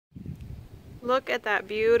Look at that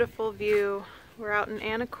beautiful view. We're out in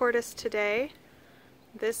Anacortes today.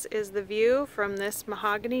 This is the view from this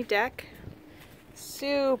mahogany deck.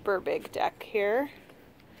 Super big deck here.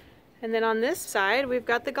 And then on this side we've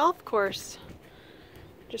got the golf course.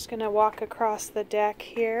 Just gonna walk across the deck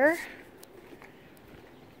here.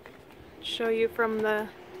 Show you from the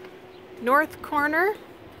north corner.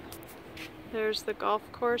 There's the golf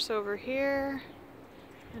course over here.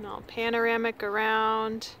 And all panoramic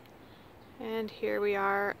around. And here we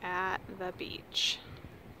are at the beach.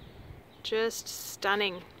 Just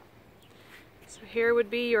stunning. So here would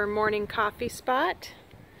be your morning coffee spot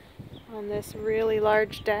on this really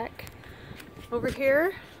large deck. Over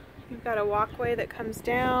here, you've got a walkway that comes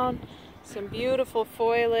down, some beautiful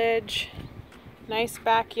foliage, nice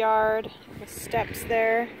backyard with steps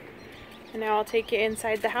there. And now I'll take you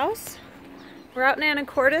inside the house. We're out in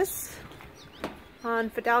Anacortes on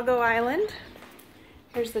Fidalgo Island.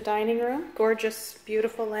 Here's the dining room, gorgeous,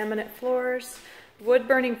 beautiful laminate floors,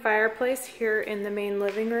 wood-burning fireplace here in the main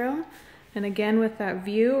living room. And again with that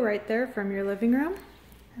view right there from your living room.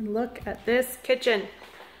 And look at this kitchen.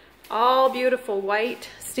 All beautiful white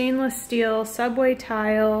stainless steel subway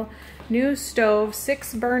tile, new stove,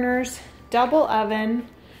 6 burners, double oven,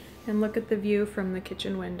 and look at the view from the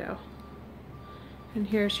kitchen window. And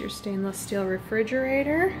here's your stainless steel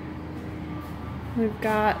refrigerator. We've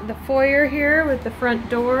got the foyer here with the front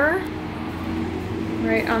door.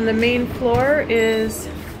 Right on the main floor is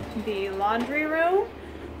the laundry room.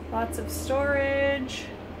 Lots of storage,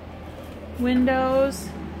 windows.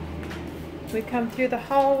 We come through the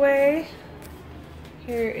hallway.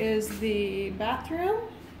 Here is the bathroom.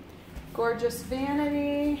 Gorgeous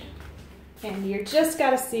vanity. And you just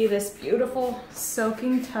gotta see this beautiful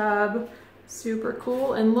soaking tub. Super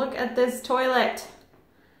cool. And look at this toilet.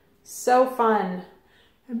 So fun.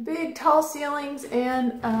 And big tall ceilings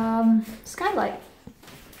and skylight.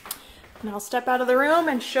 And I'll step out of the room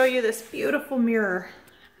and show you this beautiful mirror.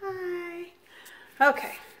 Hi.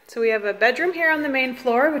 Okay, so we have a bedroom here on the main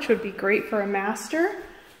floor, which would be great for a master.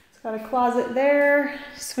 It's got a closet there,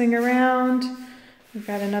 swing around. We've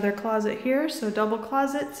got another closet here, so double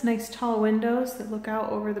closets, nice tall windows that look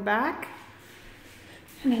out over the back.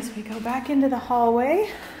 And as we go back into the hallway,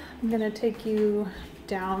 I'm gonna take you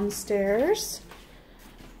downstairs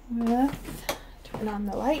with, turn on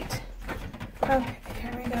the light. Okay,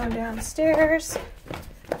 here we go downstairs.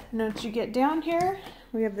 And once you get down here,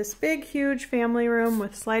 we have this big, huge family room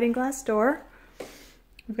with sliding glass door.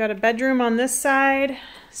 We've got a bedroom on this side,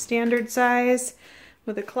 standard size,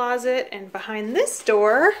 with a closet, and behind this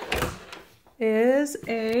door is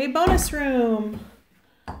a bonus room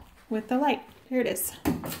with the light. Here it is.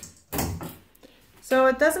 So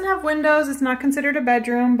it doesn't have windows, it's not considered a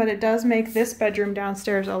bedroom, but it does make this bedroom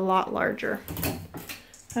downstairs a lot larger.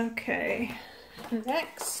 Okay,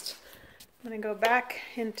 next I'm gonna go back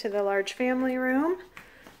into the large family room,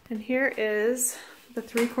 and here is the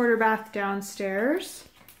 3/4 bath downstairs.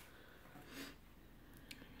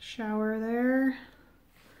 Shower there,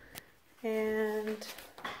 and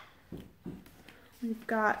we've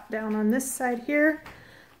got down on this side here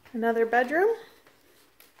another bedroom.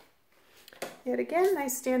 Yet again,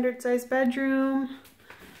 nice standard size bedroom,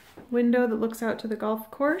 window that looks out to the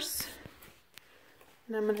golf course.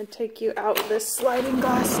 And I'm gonna take you out this sliding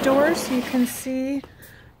glass door so you can see.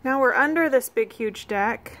 Now we're under this big, huge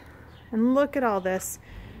deck, and look at all this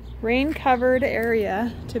rain-covered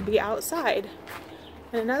area to be outside.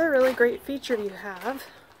 And another really great feature you have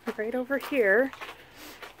right over here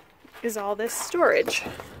is all this storage.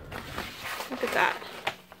 Look at that.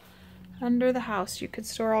 Under the house, you could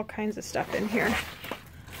store all kinds of stuff in here.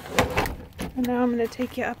 And now I'm going to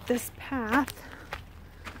take you up this path,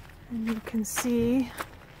 and you can see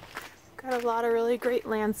got a lot of really great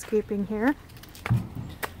landscaping here.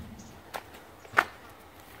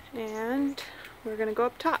 And we're going to go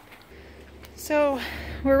up top. So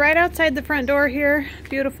we're right outside the front door here.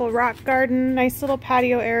 Beautiful rock garden, nice little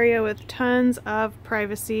patio area with tons of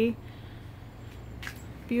privacy.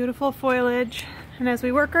 Beautiful foliage. And as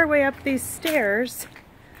we work our way up these stairs,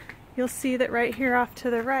 you'll see that right here off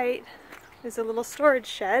to the right is a little storage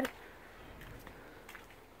shed.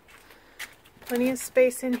 Plenty of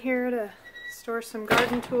space in here to store some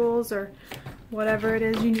garden tools or whatever it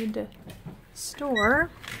is you need to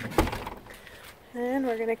store. And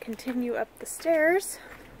we're going to continue up the stairs.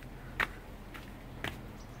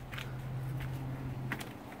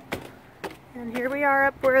 And here we are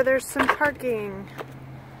up where there's some parking.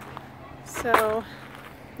 So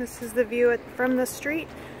this is the view from the street.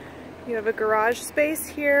 You have a garage space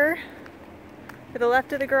here. To the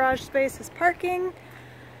left of the garage space is parking.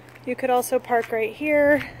 You could also park right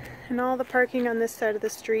here and all the parking on this side of the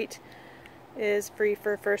street is free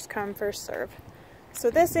for first come, first serve. So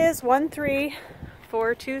this is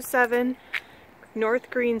 13427 North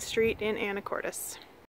Green Street in Anacortes.